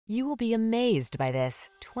You will be amazed by this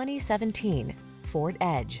 2017 Ford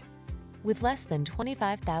Edge. With less than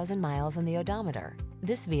 25,000 miles on the odometer,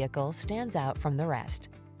 this vehicle stands out from the rest.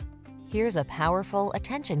 Here's a powerful,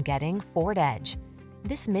 attention-getting Ford Edge.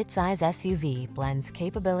 This midsize SUV blends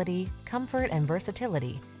capability, comfort, and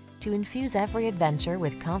versatility to infuse every adventure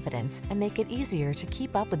with confidence and make it easier to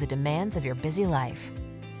keep up with the demands of your busy life.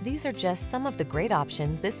 These are just some of the great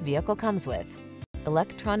options this vehicle comes with: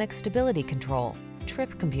 electronic stability control,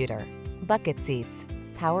 trip computer, bucket seats,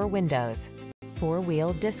 power windows,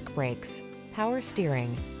 four-wheel disc brakes, power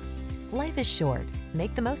steering. Life is short.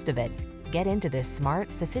 Make the most of it. Get into this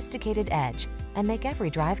smart, sophisticated Edge and make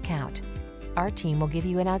every drive count. Our team will give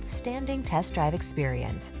you an outstanding test drive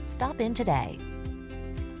experience. Stop in today.